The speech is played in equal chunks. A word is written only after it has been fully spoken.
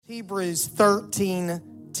Hebrews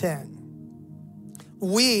 13:10.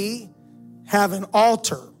 We have an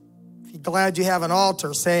altar. If you're glad you have an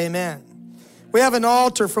altar, say amen. We have an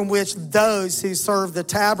altar from which those who serve the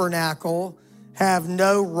tabernacle have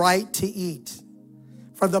no right to eat.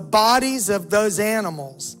 For the bodies of those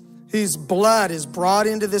animals whose blood is brought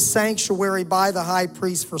into the sanctuary by the high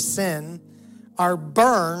priest for sin are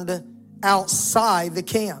burned outside the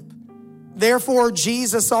camp. Therefore,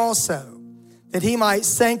 Jesus also, that he might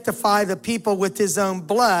sanctify the people with his own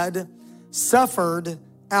blood, suffered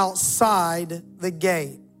outside the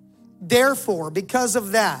gate. Therefore, because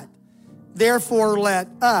of that, therefore let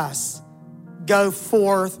us go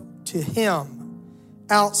forth to him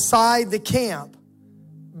outside the camp,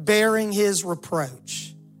 bearing his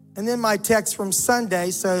reproach. And then my text from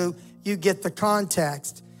Sunday, so you get the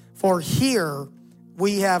context. For here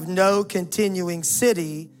we have no continuing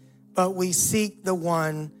city, but we seek the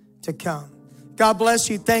one to come. God bless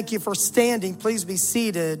you. Thank you for standing. Please be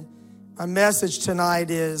seated. My message tonight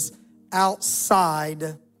is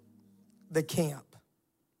outside the camp.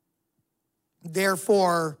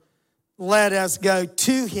 Therefore, let us go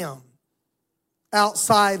to him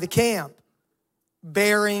outside the camp,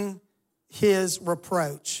 bearing his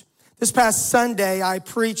reproach. This past Sunday, I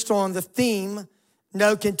preached on the theme,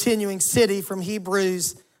 No Continuing City, from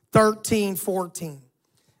Hebrews 13:14.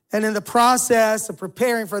 And in the process of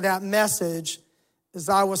preparing for that message, as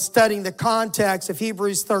I was studying the context of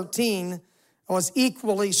Hebrews 13, I was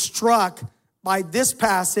equally struck by this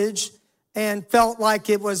passage and felt like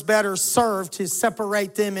it was better served to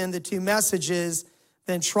separate them into two messages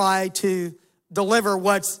than try to deliver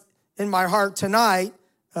what's in my heart tonight,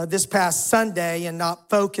 this past Sunday, and not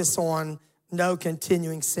focus on no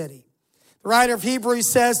continuing city. The writer of Hebrews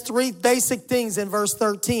says three basic things in verse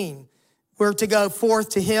 13. We're to go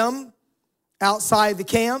forth to him outside the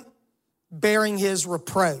camp, bearing his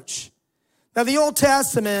reproach. Now, the Old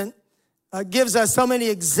Testament gives us so many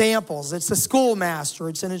examples. It's a schoolmaster.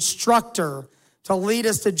 It's an instructor to lead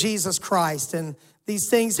us to Jesus Christ. And these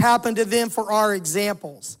things happen to them for our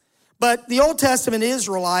examples. But the Old Testament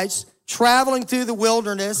Israelites traveling through the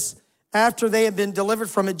wilderness after they had been delivered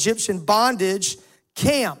from Egyptian bondage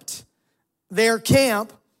camped. Their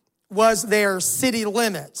camp was their city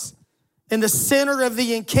limits. In the center of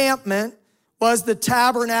the encampment was the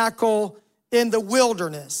tabernacle in the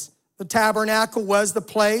wilderness. The tabernacle was the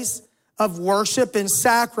place of worship and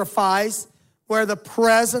sacrifice where the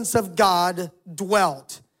presence of God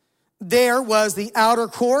dwelt. There was the outer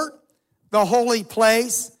court, the holy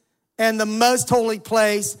place, and the most holy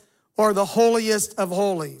place, or the holiest of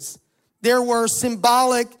holies. There were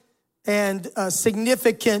symbolic and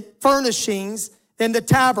significant furnishings in the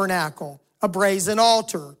tabernacle: a brazen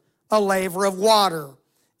altar, a laver of water.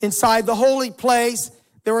 Inside the holy place,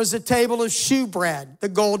 there was a table of shewbread, the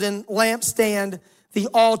golden lampstand, the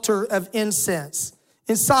altar of incense.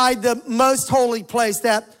 Inside the most holy place,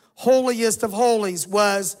 that holiest of holies,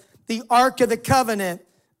 was the Ark of the Covenant,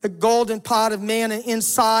 the golden pot of manna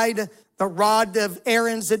inside, the rod of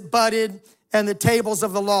Aaron's that budded, and the tables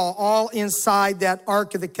of the law, all inside that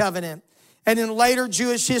Ark of the Covenant. And in later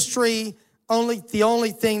Jewish history, the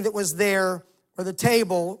only thing that was there, or the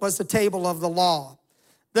table, was the table of the law.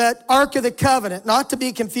 That Ark of the Covenant, not to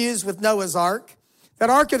be confused with Noah's Ark, that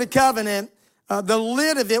Ark of the Covenant, the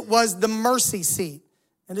lid of it was the mercy seat.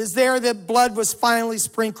 And it is there that blood was finally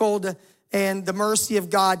sprinkled and the mercy of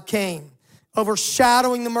God came.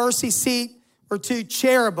 Overshadowing the mercy seat were two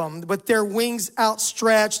cherubim with their wings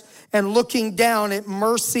outstretched and looking down at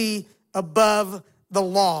mercy above the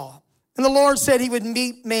law. And the Lord said he would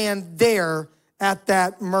meet man there at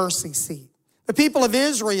that mercy seat. The people of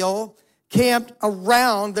Israel camped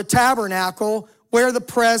around the tabernacle where the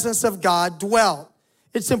presence of God dwelt.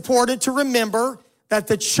 It's important to remember that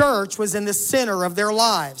the church was in the center of their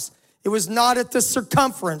lives. It was not at the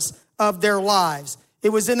circumference of their lives. It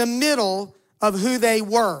was in the middle of who they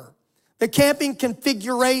were. The camping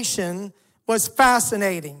configuration was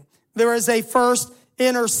fascinating. There was a first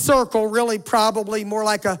inner circle, really probably more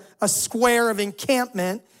like a square of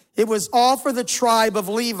encampment. It was all for the tribe of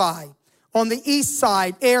Levi. On the east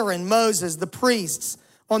side, Aaron, Moses, the priests.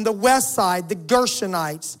 On the west side, the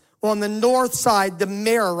Gershonites. On the north side, the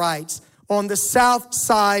Merarites. On the south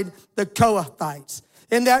side, the Kohathites.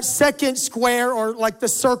 In that second square, or like the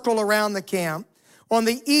circle around the camp, on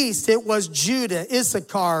the east, it was Judah,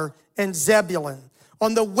 Issachar, and Zebulun.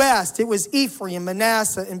 On the west, it was Ephraim,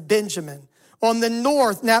 Manasseh, and Benjamin. On the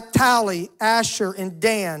north, Naphtali, Asher, and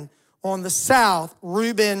Dan. On the south,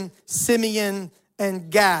 Reuben, Simeon, and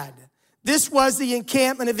Gad. This was the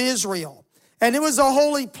encampment of Israel. And it was a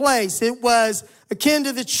holy place. It was akin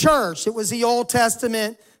to the church. It was the Old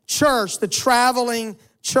Testament church, the traveling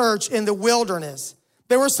church in the wilderness.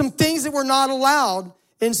 There were some things that were not allowed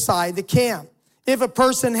inside the camp. If a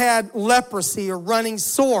person had leprosy or running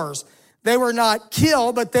sores, they were not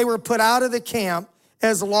killed, but they were put out of the camp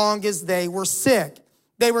as long as they were sick.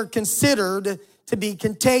 They were considered to be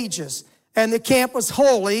contagious. And the camp was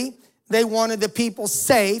holy. They wanted the people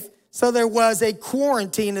safe. So there was a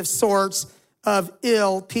quarantine of sorts of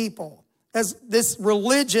ill people. As this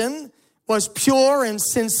religion was pure and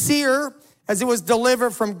sincere, as it was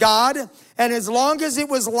delivered from God, and as long as it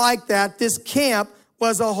was like that, this camp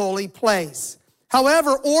was a holy place.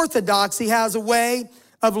 However, orthodoxy has a way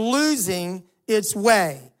of losing its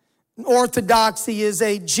way. Orthodoxy is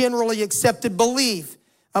a generally accepted belief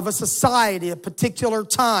of a society, a particular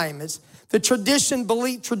time. It's the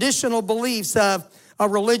traditional beliefs of a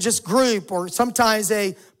religious group or sometimes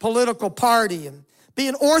a political party. And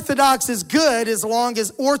being orthodox is good as long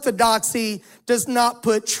as orthodoxy does not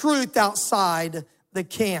put truth outside the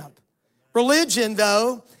camp. Religion,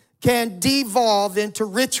 though, can devolve into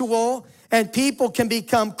ritual, and people can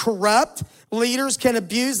become corrupt. Leaders can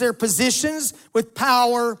abuse their positions with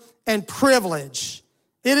power and privilege.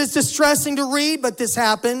 It is distressing to read, but this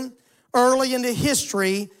happened early in the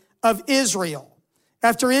history of Israel.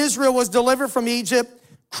 After Israel was delivered from Egypt,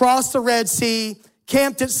 crossed the Red Sea,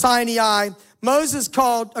 camped at Sinai,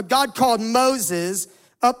 God called Moses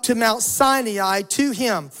up to Mount Sinai to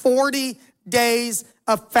him, 40 days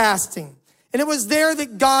of fasting. And it was there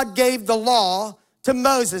that God gave the law to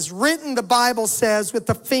Moses, written, the Bible says, with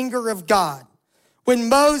the finger of God. When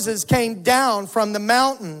Moses came down from the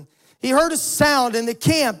mountain, he heard a sound in the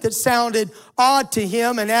camp that sounded odd to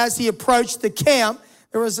him. And as he approached the camp,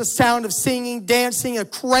 there was a sound of singing, dancing, a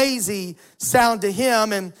crazy sound to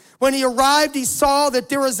him. And when he arrived, he saw that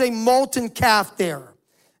there was a molten calf there.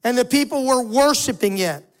 And the people were worshiping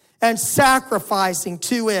it and sacrificing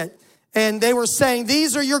to it. And they were saying,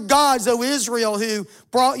 "These are your gods, O Israel, who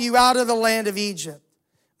brought you out of the land of Egypt."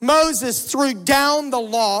 Moses threw down the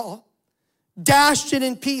law, dashed it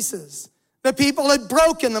in pieces. The people had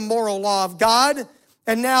broken the moral law of God,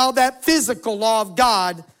 and now that physical law of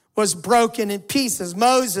God was broken in pieces.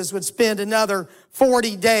 Moses would spend another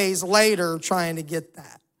 40 days later trying to get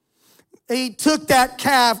that. He took that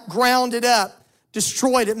calf, ground it up,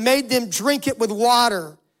 destroyed it, made them drink it with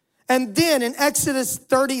water. And then in Exodus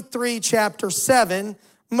 33, chapter 7,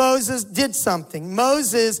 Moses did something.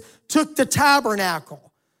 Moses took the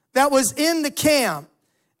tabernacle that was in the camp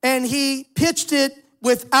and he pitched it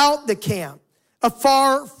without the camp,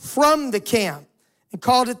 afar from the camp, and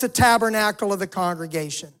called it the tabernacle of the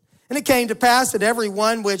congregation. And it came to pass that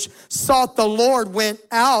everyone which sought the Lord went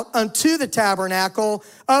out unto the tabernacle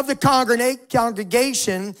of the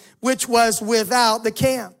congregation which was without the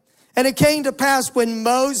camp. And it came to pass when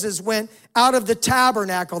Moses went out of the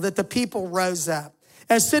tabernacle that the people rose up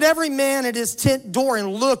and stood every man at his tent door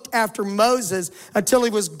and looked after Moses until he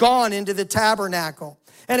was gone into the tabernacle.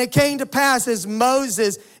 And it came to pass as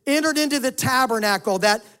Moses entered into the tabernacle,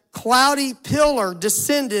 that cloudy pillar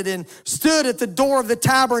descended and stood at the door of the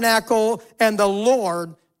tabernacle, and the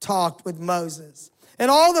Lord talked with Moses. And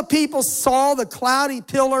all the people saw the cloudy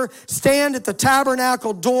pillar stand at the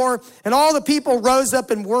tabernacle door, and all the people rose up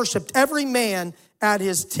and worshiped, every man at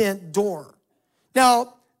his tent door.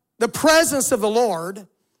 Now, the presence of the Lord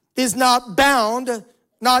is not bound,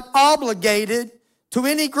 not obligated to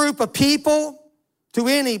any group of people, to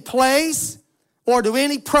any place, or to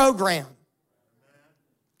any program.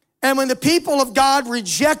 And when the people of God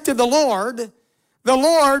rejected the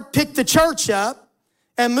Lord picked the church up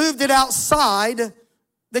and moved it outside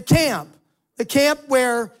the camp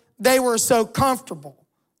where they were so comfortable.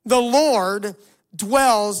 The Lord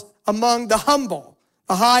dwells among the humble,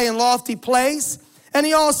 a high and lofty place, and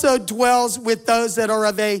he also dwells with those that are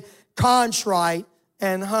of a contrite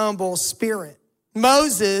and humble spirit.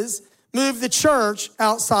 Moses moved the church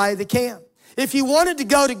outside the camp. If you wanted to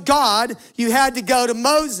go to God, you had to go to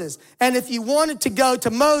Moses. And if you wanted to go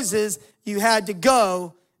to Moses, you had to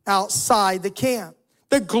go outside the camp.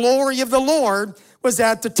 The glory of the Lord was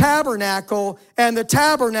at the tabernacle, and the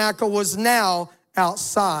tabernacle was now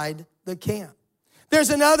outside the camp. There's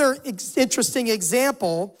another interesting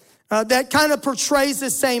example that kind of portrays the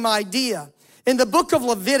same idea. In the book of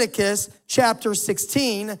Leviticus, chapter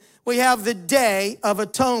 16, we have the Day of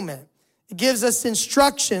Atonement. It gives us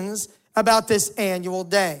instructions about this annual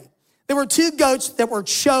day. There were 2 goats that were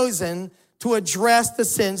chosen to address the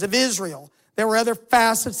sins of Israel. There were other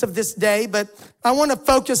facets of this day, but I want to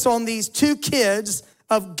focus on these 2 kids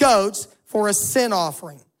of goats for a sin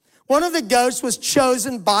offering. One of the goats was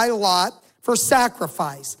chosen by lot for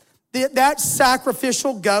sacrifice. That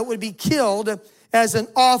sacrificial goat would be killed as an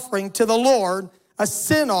offering to the Lord, a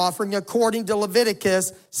sin offering according to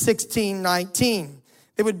Leviticus 16:19.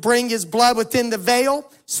 They would bring his blood within the veil,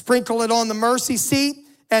 sprinkle it on the mercy seat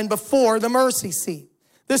and before the mercy seat.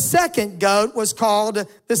 The second goat was called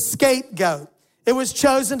the scapegoat. It was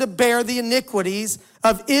chosen to bear the iniquities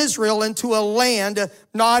of Israel into a land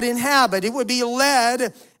not inhabited. It would be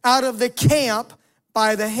led out of the camp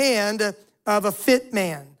by the hand of a fit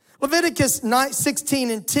man. Leviticus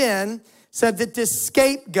 16:10 said that this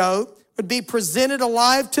scapegoat would be presented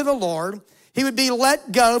alive to the Lord. He would be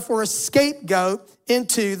let go for a scapegoat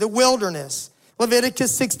into the wilderness.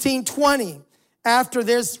 Leviticus 16:20, after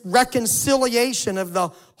this reconciliation of the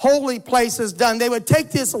holy places done, they would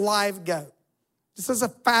take this live goat. This is a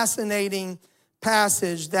fascinating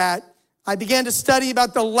passage that I began to study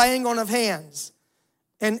about the laying on of hands.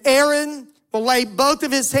 And Aaron will lay both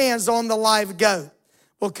of his hands on the live goat,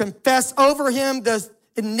 will confess over him the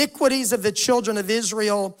iniquities of the children of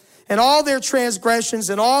Israel and all their transgressions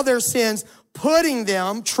and all their sins, putting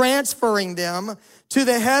them, transferring them to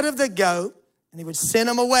the head of the goat, and he would send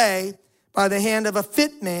them away by the hand of a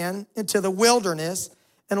fit man into the wilderness.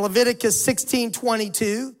 In Leviticus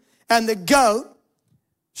 16:22, and the goat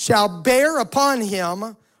shall bear upon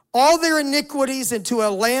him all their iniquities into a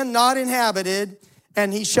land not inhabited,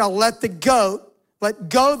 and he shall let go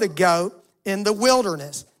the goat in the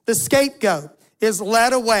wilderness. The scapegoat is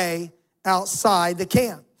led away outside the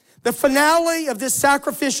camp. The finale of this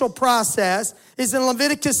sacrificial process is in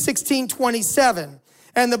Leviticus 16:27.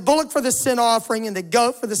 And the bullock for the sin offering and the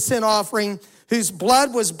goat for the sin offering, whose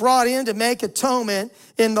blood was brought in to make atonement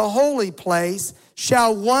in the holy place,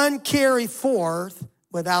 shall one carry forth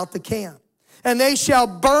without the camp. And they shall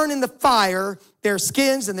burn in the fire their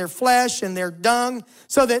skins and their flesh and their dung,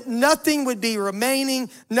 so that nothing would be remaining,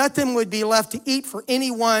 nothing would be left to eat for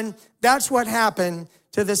anyone. That's what happened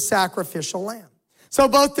to the sacrificial lamb. So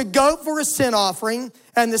both the goat for a sin offering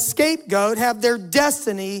and the scapegoat have their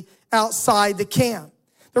destiny outside the camp.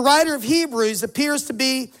 The writer of Hebrews appears to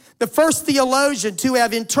be the first theologian to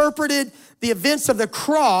have interpreted the events of the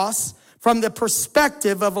cross from the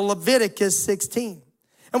perspective of Leviticus 16.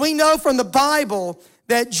 And we know from the Bible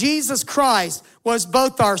that Jesus Christ was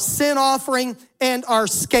both our sin offering and our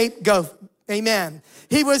scapegoat. Amen.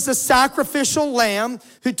 He was the sacrificial lamb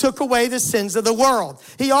who took away the sins of the world.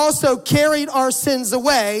 He also carried our sins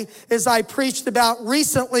away, as I preached about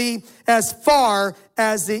recently, as far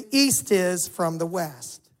as the east is from the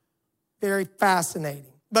west. Very fascinating.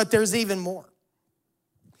 But there's even more.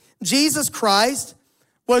 Jesus Christ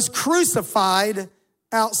was crucified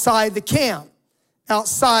outside the camp,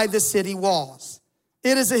 outside the city walls.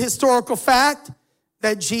 It is a historical fact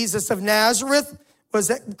that Jesus of Nazareth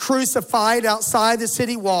was crucified outside the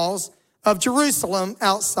city walls of Jerusalem,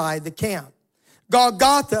 outside the camp.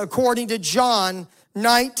 Golgotha, according to John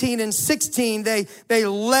 19:16, they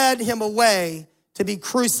led him away to be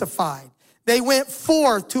crucified. They went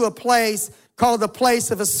forth to a place called the place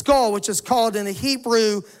of a skull, which is called in the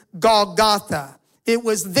Hebrew Golgotha. It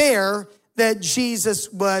was there that Jesus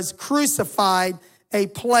was crucified, a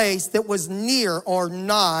place that was near or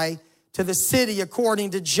nigh to the city,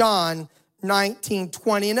 according to John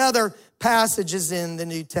 19:20 and other passages in the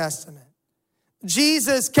New Testament.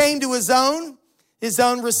 Jesus came to his own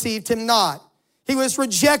received him not. He was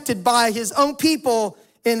rejected by his own people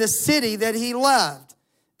in the city that he loved.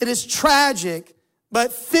 It is tragic,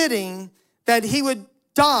 but fitting that he would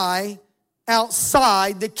die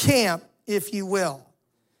outside the camp, if you will.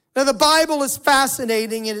 Now, the Bible is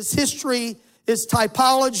fascinating in its history, its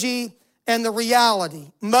typology, and the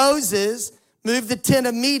reality. Moses moved the tent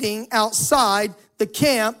of meeting outside the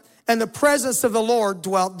camp, and the presence of the Lord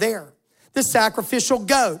dwelt there. The sacrificial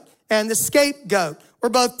goat and the scapegoat were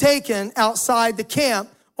both taken outside the camp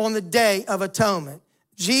on the Day of Atonement.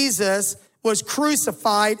 Jesus was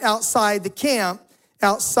crucified outside the camp,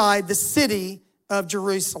 outside the city of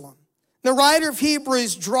Jerusalem. The writer of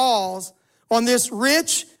Hebrews draws on this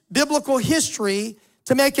rich biblical history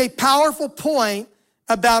to make a powerful point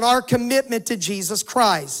about our commitment to Jesus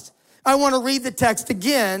Christ. I want to read the text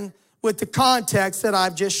again with the context that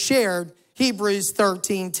I've just shared, Hebrews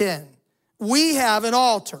 13:10. We have an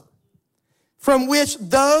altar from which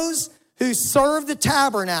those who serve the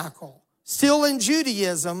tabernacle, still in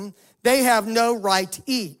Judaism, they have no right to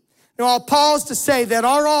eat. Now, I'll pause to say that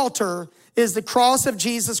our altar is the cross of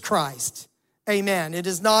Jesus Christ. Amen. It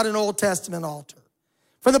is not an Old Testament altar.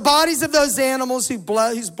 For the bodies of those animals whose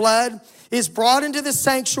blood is brought into the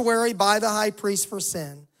sanctuary by the high priest for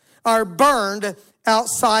sin are burned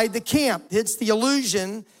outside the camp. It's the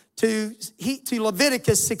allusion to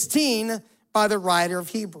Leviticus 16 by the writer of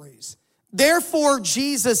Hebrews. Therefore,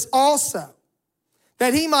 Jesus also,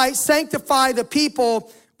 that he might sanctify the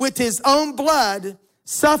people with his own blood,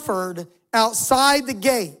 suffered outside the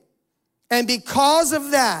gate. And because of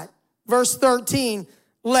that, verse 13,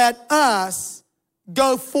 let us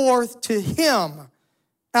go forth to him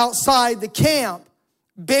outside the camp,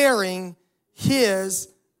 bearing his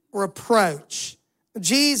reproach.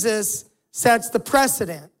 Jesus sets the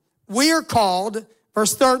precedent. We are called,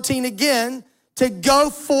 verse 13 again, to go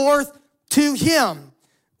forth to him.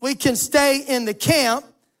 We can stay in the camp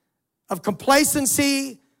of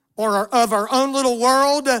complacency or of our own little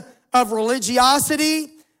world of religiosity.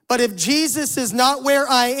 But if Jesus is not where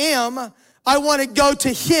I am, I want to go to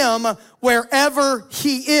him wherever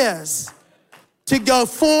he is. To go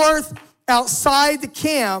forth outside the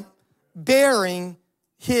camp bearing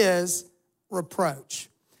his reproach.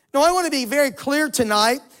 Now, I want to be very clear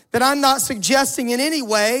tonight that I'm not suggesting in any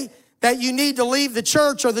way that you need to leave the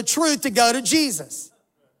church or the truth to go to Jesus.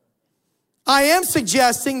 I am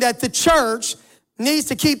suggesting that the church needs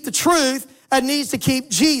to keep the truth and needs to keep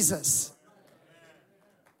Jesus.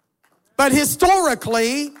 But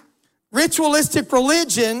historically, ritualistic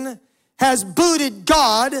religion has booted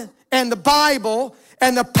God and the Bible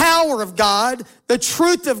and the power of God, the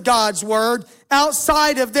truth of God's word,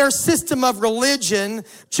 outside of their system of religion,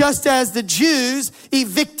 just as the Jews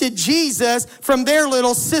evicted Jesus from their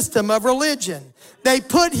little system of religion. They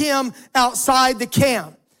put him outside the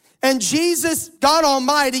camp. And Jesus, God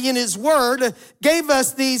Almighty, in his word, gave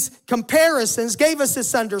us these comparisons, gave us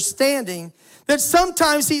this understanding that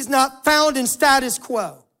sometimes he's not found in status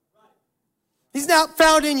quo. He's not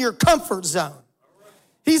found in your comfort zone.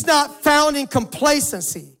 He's not found in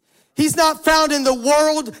complacency. He's not found in the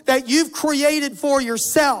world that you've created for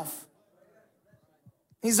yourself.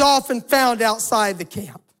 He's often found outside the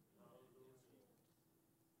camp.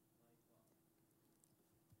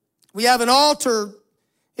 We have an altar,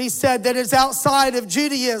 he said, that is outside of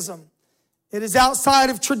Judaism. It is outside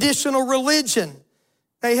of traditional religion.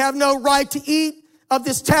 They have no right to eat of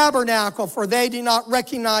this tabernacle, for they do not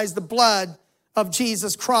recognize the blood of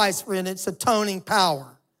Jesus Christ for in its atoning power.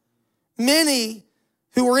 Many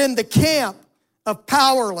who are in the camp of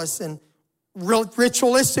powerless and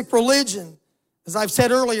ritualistic religion, as I've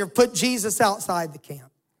said earlier, put Jesus outside the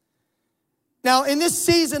camp. Now, in this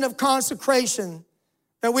season of consecration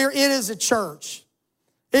that we're in as a church,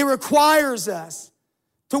 it requires us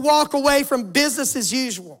to walk away from business as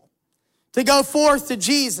usual, to go forth to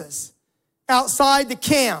Jesus outside the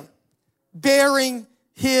camp, bearing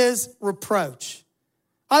his reproach.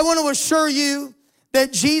 I want to assure you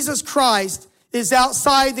that Jesus Christ is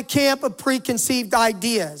outside the camp of preconceived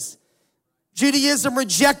ideas. Judaism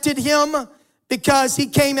rejected him because he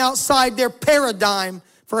came outside their paradigm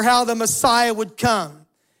for how the Messiah would come.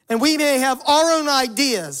 And we may have our own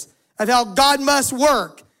ideas of how God must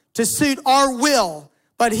work to suit our will,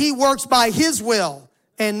 but he works by his will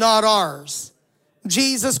and not ours.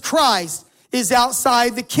 Jesus Christ is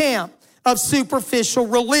outside the camp of superficial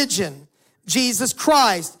religion. Jesus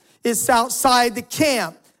Christ is outside the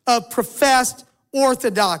camp of professed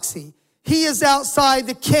orthodoxy. He is outside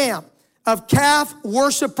the camp of calf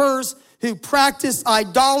worshipers who practice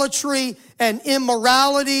idolatry and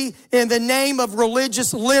immorality in the name of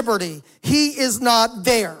religious liberty. He is not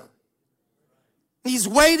there. He's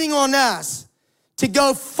waiting on us to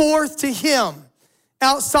go forth to him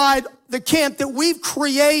outside the camp that we've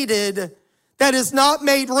created that has not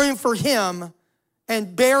made room for him,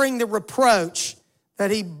 and bearing the reproach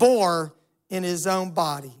that he bore in his own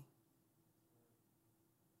body.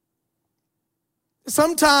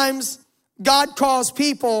 Sometimes God calls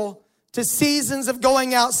people to seasons of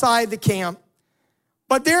going outside the camp,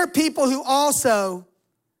 but there are people who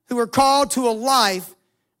are called to a life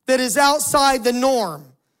that is outside the norm.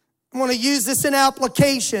 I want to use this in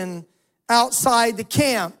application outside the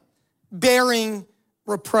camp, bearing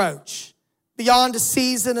reproach. Beyond a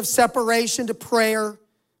season of separation to prayer,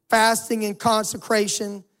 fasting, and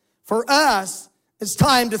consecration, for us, it's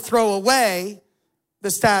time to throw away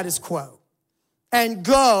the status quo and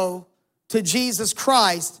go to Jesus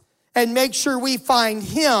Christ and make sure we find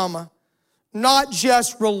him, not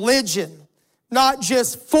just religion, not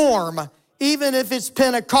just form, even if it's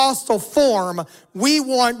Pentecostal form. We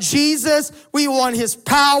want Jesus. We want his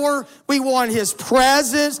power. We want his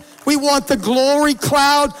presence. We want the glory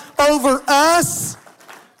cloud over us.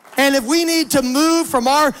 And if we need to move from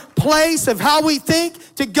our place of how we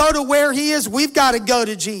think to go to where he is, we've got to go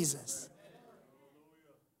to Jesus.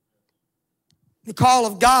 The call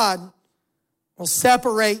of God will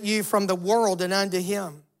separate you from the world and unto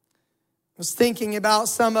him. I was thinking about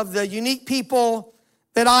some of the unique people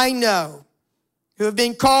that I know who have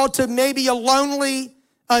been called to maybe a lonely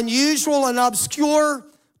unusual and obscure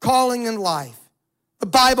calling in life. The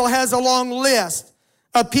Bible has a long list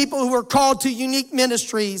of people who are called to unique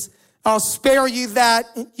ministries. I'll spare you that.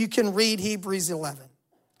 You can read Hebrews 11.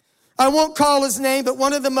 I won't call his name, but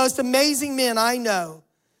one of the most amazing men I know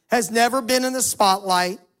has never been in the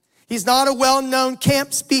spotlight. He's not a well-known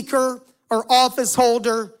camp speaker or office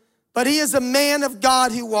holder, but he is a man of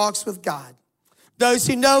God who walks with God. Those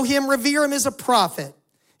who know him revere him as a prophet.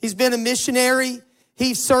 He's been a missionary.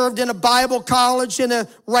 He served in a Bible college in a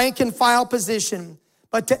rank and file position.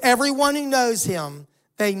 But to everyone who knows him,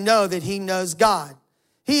 they know that he knows God.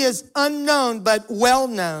 He is unknown but well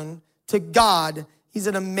known to God. He's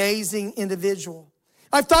an amazing individual.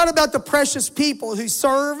 I've thought about the precious people who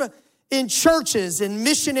serve in churches and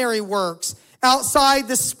missionary works outside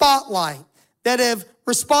the spotlight that have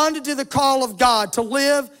responded to the call of God to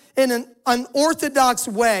live in an unorthodox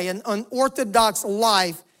way, an unorthodox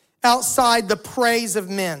life outside the praise of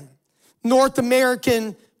men. North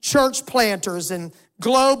American church planters and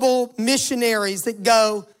global missionaries that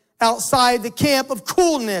go outside the camp of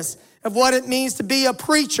coolness of what it means to be a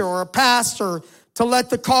preacher or a pastor, to let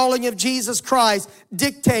the calling of Jesus Christ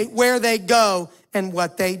dictate where they go and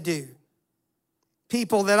what they do.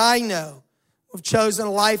 People that I know have chosen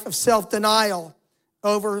a life of self-denial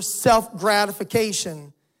over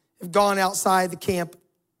self-gratification have gone outside the camp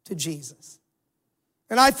to Jesus.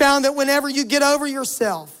 And I found that whenever you get over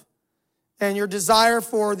yourself and your desire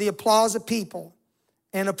for the applause of people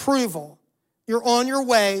and approval, you're on your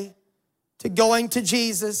way to going to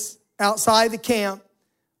Jesus outside the camp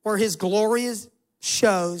where his glory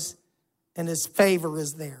shows and his favor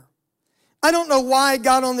is there. I don't know why I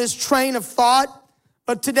got on this train of thought,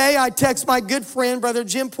 but today I text my good friend, Brother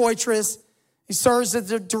Jim Poitras. He serves as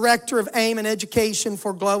the director of AIM and Education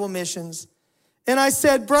for Global Missions. And I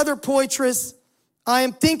said, Brother Poitras, I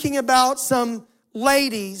am thinking about some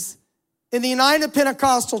ladies in the United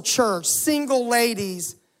Pentecostal Church, single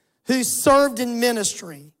ladies who served in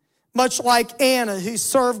ministry, much like Anna, who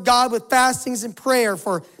served God with fastings and prayer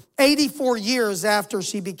for 84 years after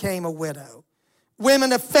she became a widow.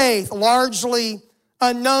 Women of faith, largely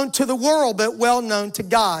unknown to the world, but well known to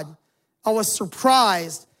God. I was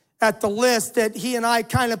surprised at the list that he and I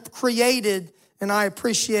kind of created, and I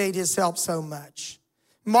appreciate his help so much.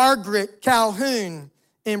 Margaret Calhoun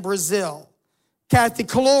in Brazil. Kathy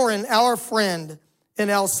Caloran, our friend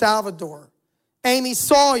in El Salvador. Amy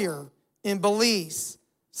Sawyer in Belize.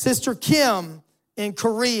 Sister Kim in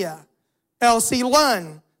Korea. Elsie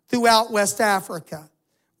Lund throughout West Africa.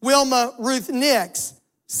 Wilma Ruth Nix,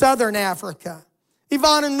 Southern Africa.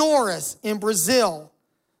 Ivana Norris in Brazil.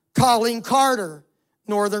 Colleen Carter,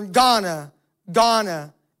 Northern Ghana,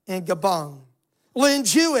 and Gabon. Lynn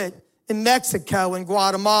Jewett in Mexico and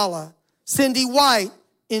Guatemala. Cindy White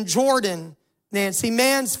in Jordan. Nancy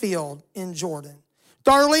Mansfield in Jordan.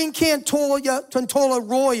 Darlene Cantola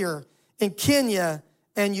Royer in Kenya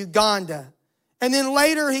and Uganda. And then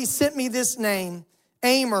later he sent me this name,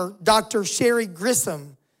 Dr. Sherry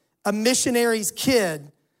Grissom, a missionary's kid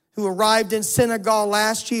who arrived in Senegal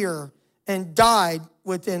last year and died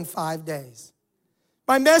within 5 days.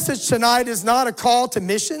 My message tonight is not a call to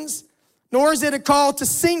missions, nor is it a call to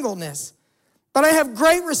singleness. But I have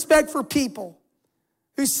great respect for people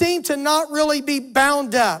who seem to not really be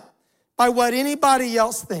bound up by what anybody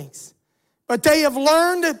else thinks. But they have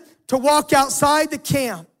learned to walk outside the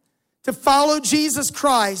camp, to follow Jesus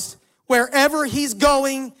Christ wherever he's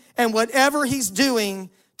going and whatever he's doing,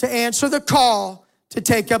 to answer the call to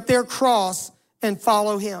take up their cross and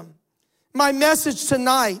follow him. My message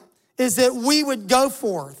tonight is that we would go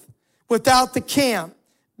forth without the camp,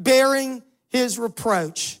 bearing his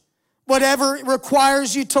reproach. Whatever it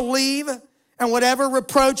requires you to leave and whatever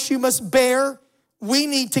reproach you must bear, we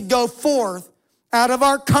need to go forth out of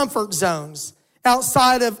our comfort zones,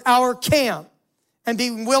 outside of our camp, and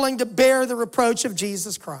be willing to bear the reproach of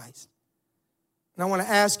Jesus Christ. And I want to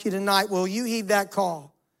ask you tonight, will you heed that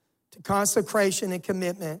call to consecration and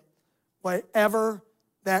commitment, whatever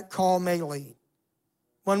that call may lead?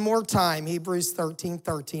 One more time, Hebrews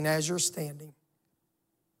 13:13, as you're standing.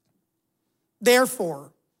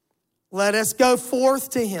 Therefore, let us go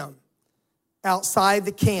forth to him outside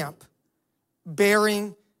the camp,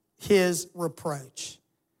 bearing his reproach.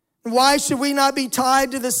 Why should we not be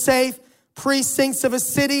tied to the safe precincts of a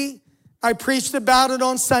city? I preached about it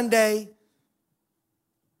on Sunday.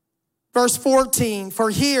 Verse 14,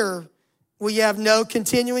 for here we have no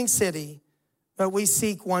continuing city, but we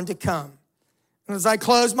seek one to come. And as I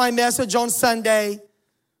closed my message on Sunday,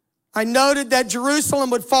 I noted that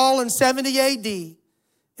Jerusalem would fall in 70 AD,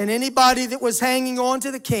 and anybody that was hanging on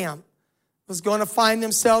to the camp was going to find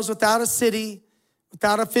themselves without a city,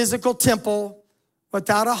 without a physical temple,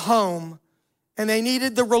 without a home, and they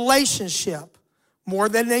needed the relationship more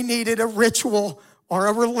than they needed a ritual or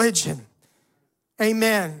a religion.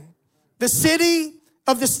 Amen. The city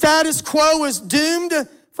of the status quo is doomed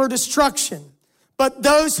for destruction, but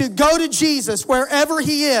those who go to Jesus wherever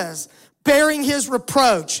he is, bearing his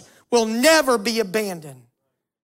reproach, will never be abandoned.